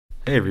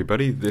Hey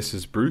everybody, this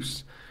is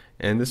Bruce,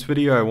 and this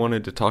video I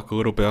wanted to talk a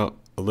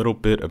little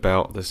bit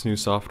about this new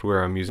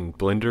software I'm using,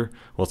 Blender.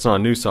 Well, it's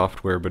not new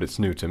software, but it's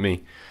new to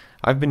me.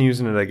 I've been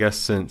using it, I guess,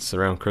 since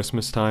around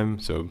Christmas time,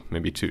 so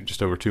maybe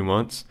just over 2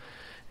 months.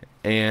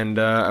 And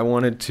I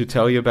wanted to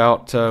tell you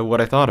about what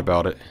I thought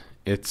about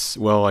it.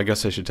 Well, I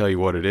guess I should tell you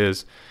what it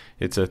is.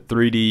 It's a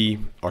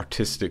 3D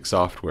artistic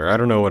software. I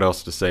don't know what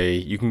else to say.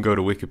 You can go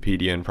to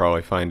Wikipedia and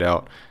probably find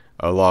out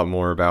a lot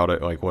more about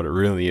it, like what it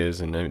really is,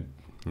 and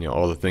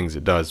all the things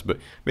it does. But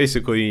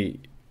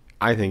basically,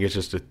 I think it's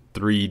just a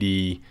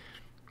 3D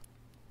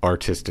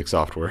artistic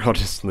software. I'll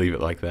just leave it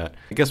like that.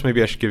 I guess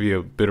maybe I should give you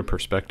a bit of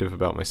perspective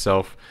about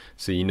myself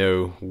so you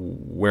know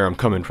where I'm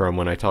coming from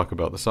when I talk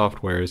about the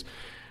software.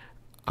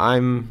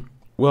 I'm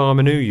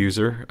a new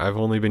user. I've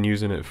only been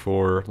using it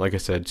for, like I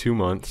said, 2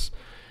 months,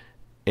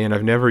 and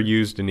I've never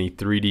used any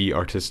 3D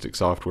artistic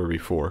software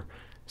before.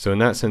 So in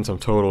that sense, I'm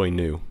totally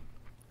new.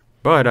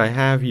 But I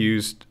have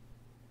used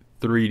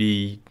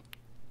 3D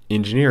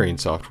engineering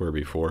software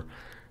before.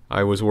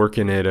 I was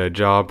working at a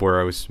job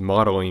where I was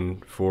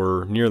modeling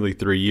for nearly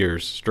 3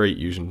 years straight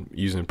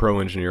using Pro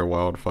Engineer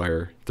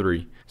Wildfire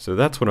 3. So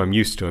that's what I'm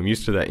used to. I'm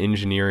used to that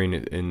engineering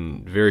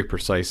and very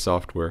precise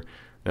software.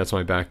 That's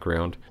my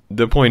background.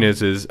 The point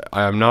is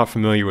I'm not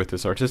familiar with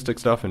this artistic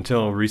stuff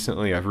until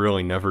recently. I've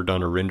really never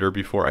done a render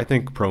before. I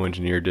think Pro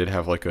Engineer did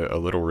have like a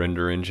little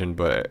render engine,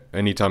 but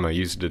anytime I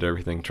used it,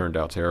 everything turned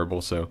out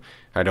terrible. So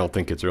I don't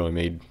think it's really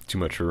made too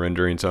much for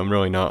rendering. So I'm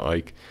really not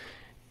like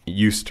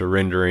used to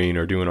rendering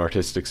or doing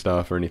artistic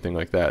stuff or anything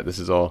like that. This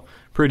is all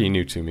pretty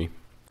new to me.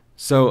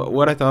 So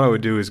what I thought I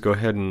would do is go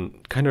ahead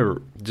and kind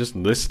of just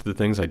list the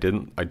things I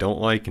don't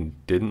like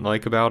and didn't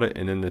like about it,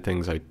 and then the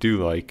things I do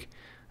like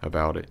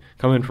about it.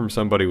 Coming from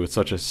somebody with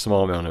such a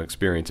small amount of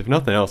experience, if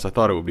nothing else, I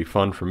thought it would be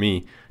fun for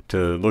me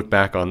to look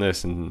back on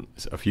this in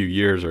a few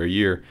years or a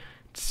year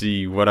to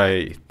see what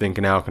I think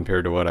now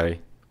compared to what I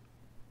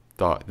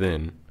thought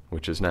then,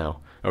 which is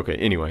now. Okay,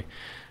 anyway.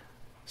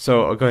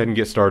 So I'll go ahead and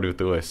get started with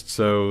the list.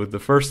 So the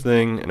first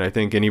thing, and I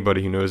think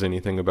anybody who knows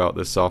anything about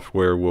this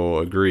software will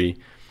agree,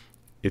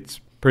 it's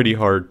pretty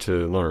hard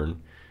to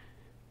learn.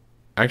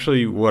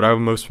 Actually, what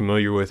I'm most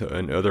familiar with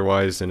and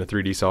otherwise in a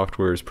 3D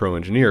software is Pro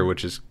Engineer,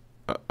 which is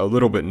a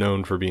little bit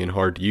known for being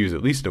hard to use.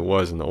 At least it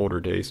was in the older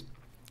days.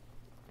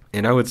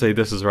 And I would say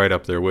this is right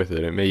up there with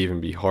it. It may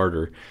even be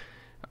harder.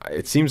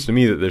 It seems to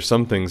me that there's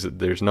some things that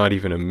there's not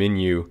even a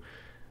menu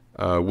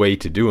way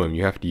to do them.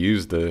 You have to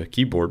use the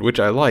keyboard, which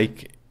I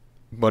like,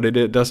 but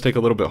it does take a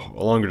little bit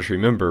longer to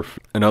remember.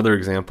 Another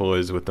example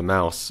is with the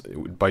mouse.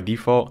 By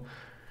default,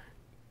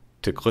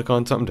 to click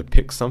on something, to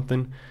pick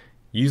something,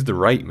 use the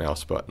right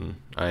mouse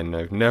button. And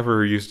I've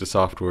never used a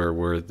software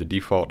where the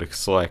default to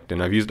select,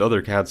 and I've used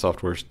other CAD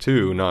softwares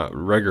too, not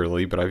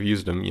regularly, but I've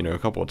used them, a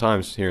couple of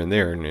times here and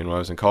there. And when I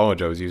was in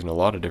college, I was using a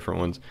lot of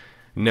different ones.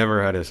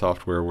 Never had a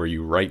software where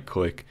you right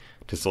click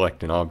to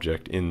select an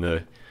object in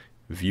the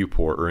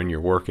viewport or in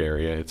your work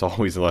area. It's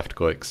always left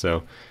click.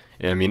 So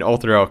all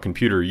throughout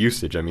computer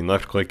usage,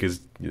 left click is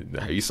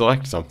how you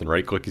select something.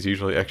 Right click is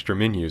usually extra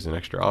menus and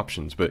extra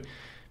options. But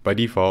by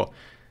default,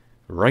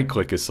 right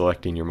click is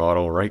selecting your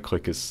model. Right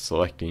click is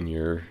selecting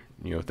your,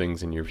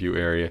 things in your view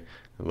area.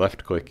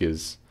 Left click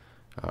is,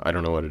 I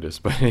don't know what it is,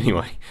 but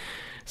anyway.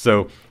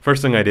 So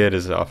first thing I did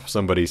is off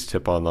somebody's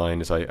tip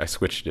online is I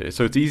switched it.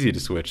 So it's easy to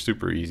switch,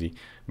 super easy.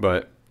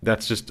 But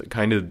that's just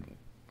kind of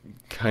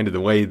the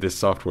way this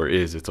software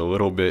is. It's a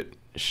little bit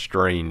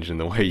strange in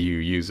the way you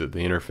use it,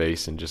 the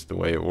interface and just the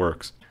way it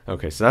works.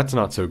 Okay, so that's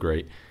not so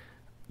great.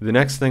 The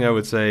next thing I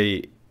would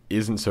say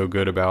isn't so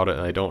good about it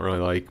and I don't really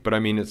like, but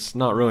it's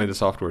not really the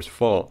software's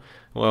fault.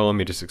 Well, let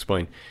me just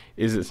explain.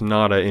 It's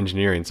not an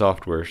engineering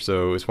software,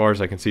 so as far as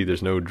I can see,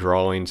 there's no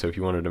drawing. So if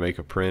you wanted to make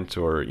a print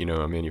or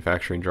a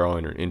manufacturing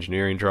drawing or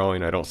engineering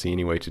drawing, I don't see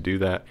any way to do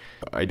that.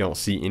 I don't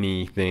see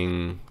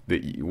anything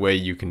way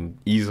you can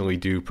easily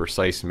do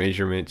precise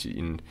measurements,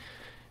 and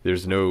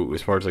there's no,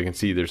 as far as I can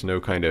see, there's no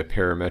kind of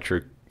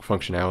parametric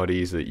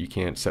functionalities that you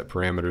can't set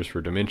parameters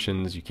for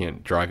dimensions. You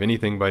can't drive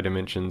anything by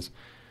dimensions.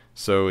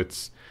 So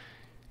it's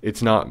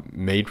not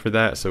made for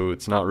that, so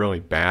it's not really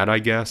bad, I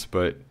guess,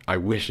 but I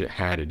wish it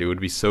had it. It would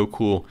be so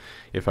cool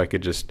if I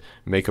could just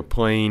make a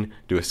plane,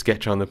 do a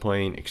sketch on the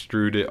plane,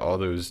 extrude it, all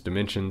those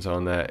dimensions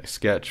on that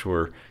sketch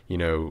were,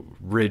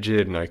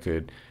 rigid, and I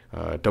could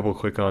double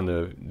click on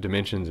the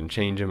dimensions and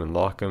change them and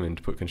lock them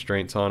and put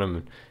constraints on them.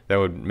 And that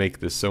would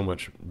make this so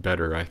much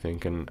better, I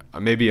think. And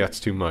maybe that's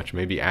too much.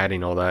 Maybe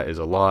adding all that is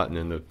a lot, and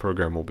then the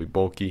program will be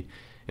bulky,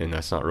 and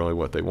that's not really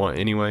what they want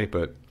anyway.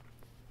 But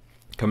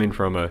coming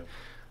from a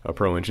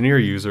Pro Engineer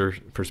user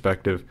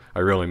perspective, I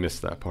really miss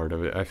that part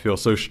of it. I feel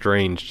so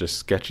strange just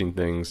sketching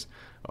things,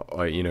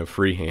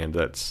 freehand.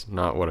 That's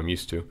not what I'm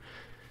used to.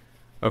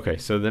 Okay,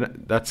 so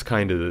then that's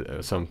kind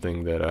of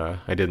something that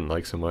I didn't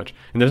like so much.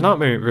 And there's not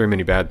very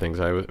many bad things.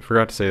 I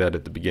forgot to say that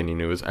at the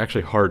beginning. It was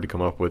actually hard to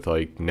come up with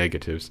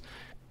negatives.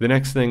 The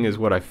next thing is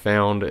what I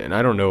found, and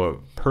I don't know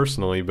it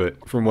personally,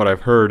 but from what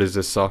I've heard is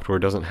this software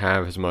doesn't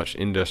have as much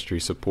industry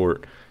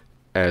support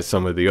as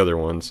some of the other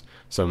ones,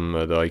 some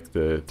like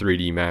the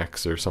 3D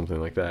Max or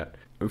something like that.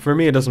 For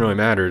me, it doesn't really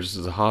matter, just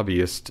as a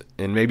hobbyist,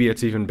 and maybe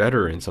it's even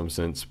better in some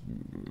sense.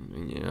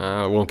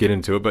 I won't get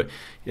into it, but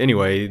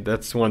anyway,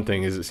 that's one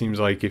thing, is it seems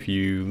like if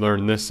you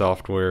learn this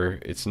software,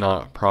 it's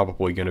not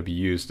probably going to be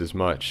used as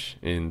much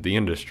in the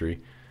industry.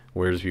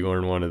 Whereas if you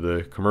learn one of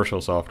the commercial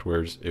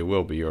softwares, it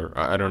will be. Or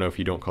I don't know if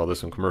you don't call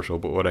this one commercial,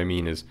 but what I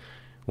mean is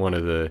one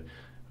of the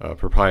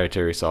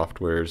proprietary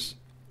softwares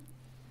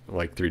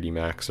like 3D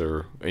Max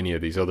or any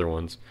of these other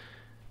ones.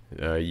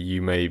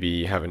 You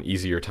maybe have an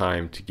easier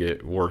time to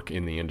get work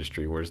in the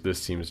industry, whereas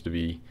this seems to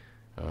be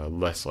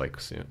less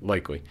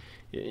likely.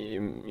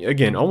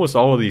 Again, almost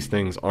all of these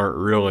things aren't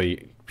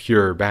really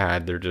pure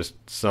bad. They're just,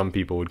 some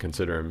people would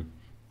consider them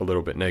a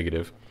little bit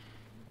negative.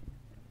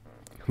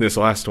 This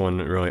last one,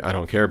 really, I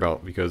don't care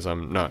about because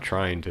I'm not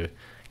trying to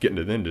get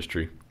into the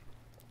industry.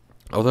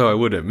 Although I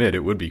would admit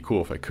it would be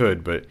cool if I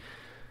could, but,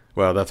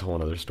 well, that's a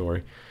whole other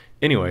story.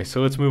 Anyway,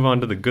 so let's move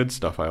on to the good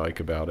stuff I like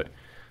about it.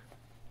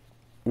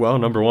 Well,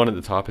 number one at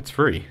the top, it's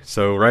free.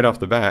 So right off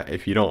the bat,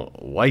 if you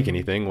don't like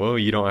anything, well,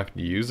 you don't have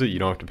to use it. You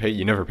don't have to pay.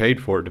 You never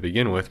paid for it to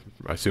begin with,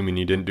 assuming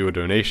you didn't do a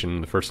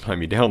donation the first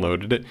time you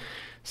downloaded it.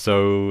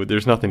 So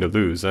there's nothing to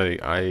lose.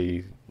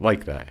 I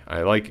like that.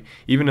 I like,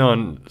 even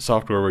on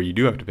software where you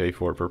do have to pay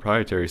for it,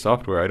 proprietary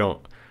software,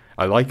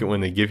 I like it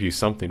when they give you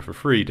something for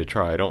free to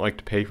try. I don't like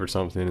to pay for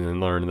something and then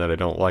learn that I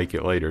don't like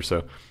it later.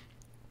 So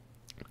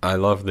I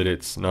love that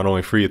it's not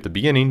only free at the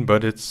beginning,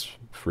 but it's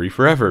free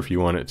forever if you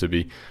want it to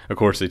be. Of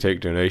course, they take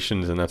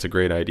donations, and that's a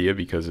great idea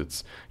because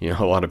it's, a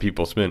lot of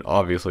people spend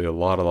obviously a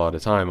lot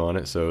of time on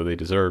it, so they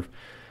deserve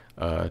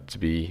to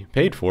be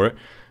paid for it.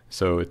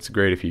 So it's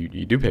great if you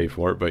do pay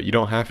for it, but you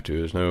don't have to.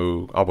 There's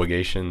no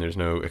obligation, there's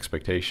no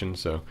expectation,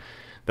 so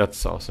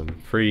that's awesome.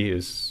 Free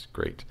is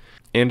great.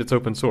 And it's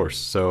open source,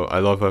 so I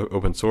love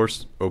open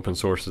source. Open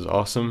source is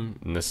awesome,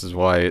 and this is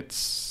why it's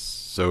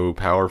so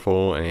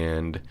powerful,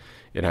 and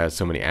it has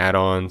so many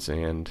add-ons,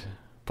 and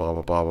blah,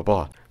 blah, blah, blah,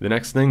 blah. The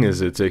next thing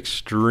is it's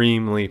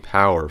extremely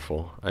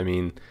powerful. I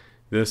mean,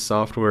 this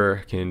software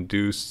can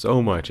do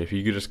so much. If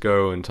you could just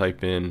go and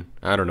type in,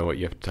 I don't know what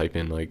you have to type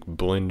in, like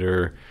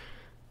Blender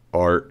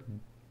art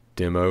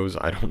demos,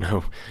 I don't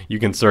know. You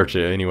can search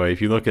it. Anyway,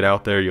 if you look it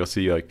out there, you'll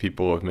see like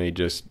people have made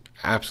just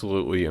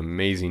absolutely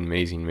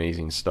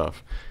amazing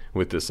stuff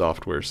with this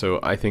software. So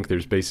I think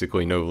there's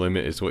basically no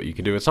limit as what you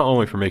can do. It's not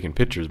only for making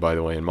pictures, by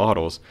the way, and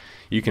models.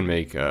 You can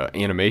make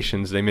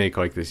animations. They make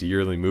like this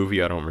yearly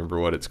movie. I don't remember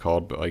what it's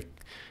called, but like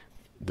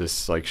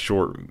this like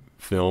short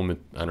film.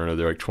 I don't know.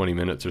 They're like 20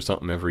 minutes or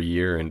something every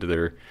year, and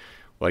they're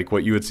like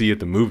what you would see at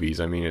the movies.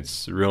 I mean,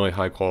 it's really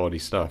high quality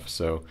stuff.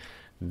 So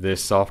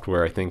this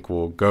software, I think,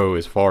 will go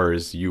as far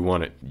as you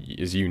want it,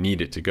 as you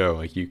need it to go.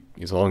 Like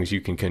as long as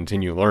you can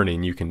continue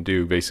learning, you can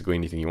do basically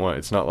anything you want.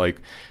 It's not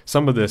like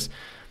some of this,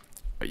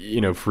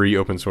 free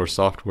open source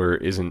software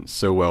isn't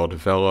so well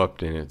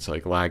developed and it's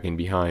like lagging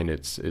behind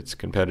its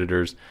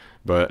competitors.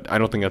 But I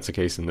don't think that's the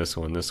case in this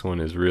one. This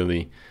one is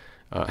really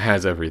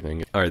has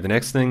everything. All right, the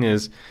next thing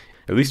is,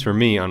 at least for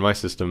me on my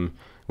system,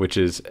 which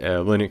is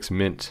Linux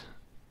Mint,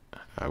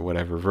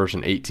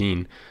 version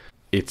 18,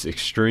 it's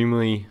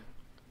extremely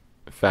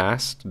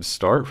fast to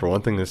start. For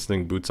one thing, this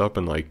thing boots up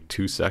in like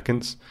 2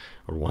 seconds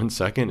or 1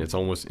 second. It's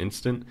almost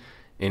instant,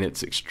 and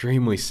it's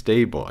extremely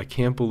stable. I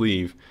can't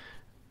believe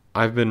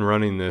I've been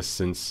running this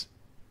since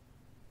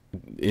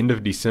end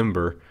of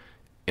December,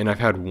 and I've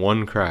had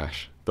one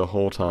crash the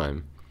whole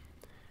time.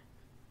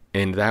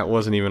 And that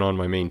wasn't even on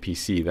my main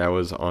PC. That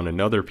was on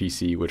another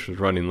PC, which was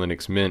running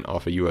Linux Mint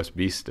off a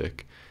USB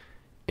stick.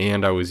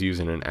 And I was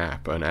using an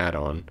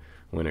add-on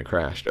when it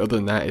crashed. Other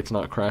than that, it's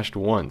not crashed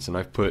once, and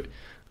I've put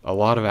a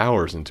lot of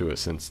hours into it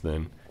since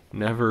then.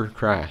 Never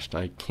crashed.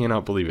 I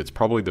cannot believe it. It's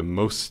probably the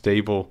most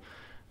stable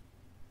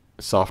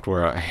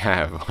software I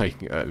have,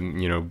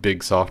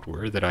 big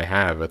software that I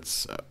have.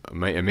 It's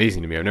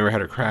amazing to me. I've never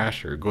had a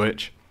crash or a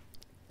glitch.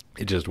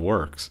 It just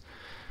works.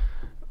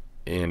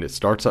 And it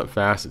starts up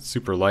fast. It's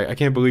super light. I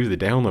can't believe the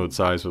download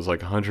size was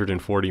like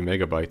 140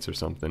 megabytes or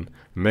something.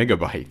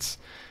 Megabytes.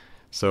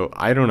 So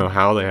I don't know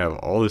how they have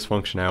all this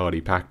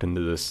functionality packed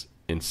into this,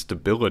 and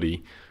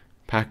stability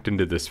packed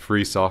into this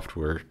free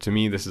software. To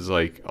me, this is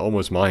like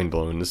almost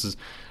mind-blowing.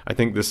 I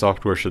think this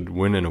software should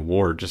win an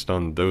award just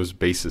on those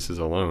bases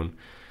alone.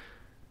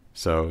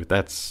 So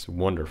that's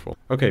wonderful.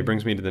 Okay,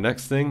 brings me to the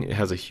next thing. It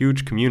has a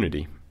huge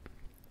community.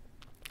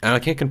 And I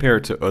can't compare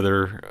it to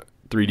other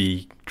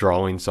 3D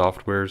drawing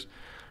softwares.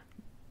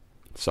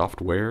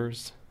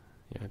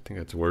 Yeah, I think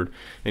that's a word.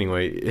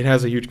 Anyway, it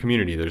has a huge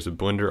community. There's a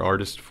Blender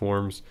artist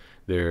forums.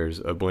 There's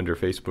a Blender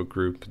Facebook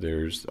group.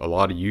 There's a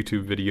lot of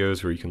YouTube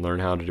videos where you can learn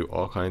how to do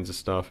all kinds of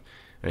stuff.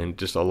 And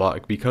just a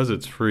lot, because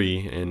it's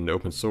free and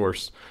open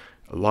source,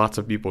 lots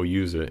of people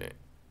use it.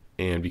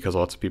 And because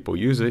lots of people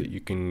use it,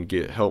 you can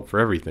get help for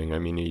everything. I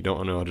mean, you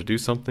don't know how to do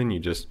something, you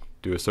just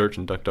do a search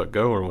in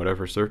DuckDuckGo or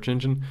whatever search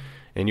engine,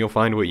 and you'll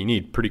find what you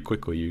need pretty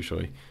quickly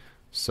usually.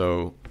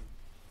 So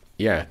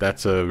yeah,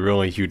 that's a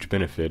really huge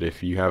benefit.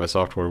 If you have a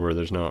software where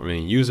there's not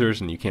many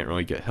users and you can't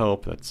really get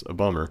help, that's a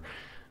bummer.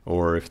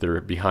 Or if they're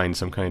behind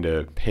some kind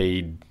of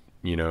paid,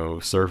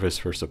 service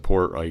for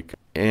support, like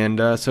And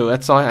so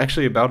that's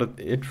actually about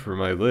it for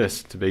my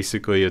list.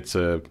 Basically, it's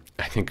I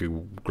think a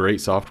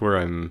great software.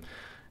 I'm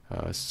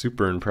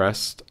super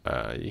impressed.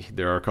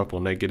 There are a couple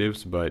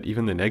negatives, but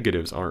even the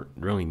negatives aren't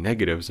really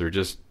negatives. They're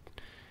just,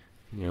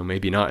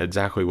 maybe not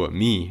exactly what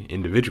me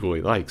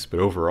individually likes, but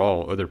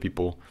overall other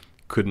people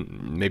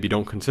maybe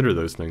don't consider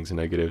those things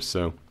negatives.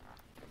 So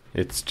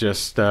it's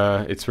just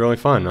it's really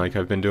fun. Like,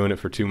 I've been doing it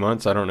for 2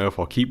 months. I don't know if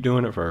I'll keep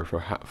doing it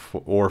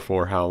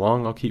for how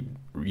long I'll keep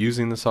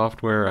using the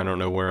software. I don't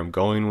know where I'm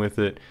going with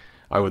it.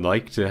 I would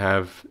like to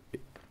have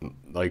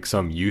like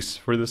some use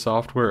for the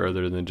software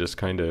other than just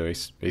kind of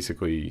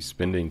basically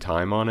spending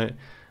time on it.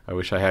 I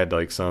wish I had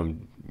like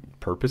some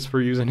purpose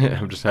for using it.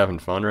 I'm just having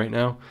fun right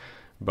now.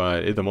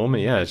 But at the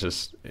moment, yeah,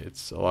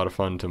 it's a lot of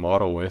fun to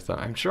model with.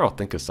 I'm sure I'll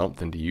think of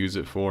something to use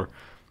it for.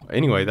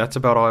 Anyway, that's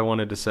about all I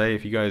wanted to say.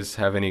 If you guys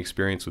have any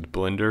experience with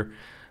Blender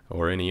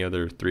or any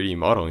other 3D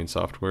modeling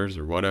softwares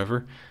or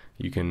whatever,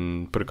 you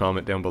can put a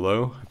comment down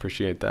below. I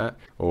appreciate that.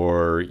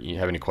 Or you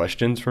have any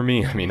questions for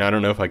me? I mean, I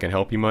don't know if I can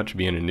help you much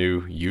being a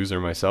new user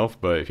myself,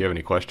 but if you have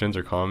any questions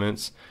or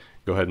comments,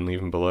 go ahead and leave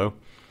them below.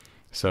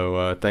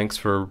 So thanks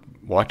for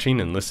watching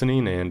and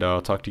listening, and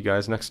I'll talk to you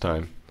guys next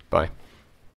time. Bye.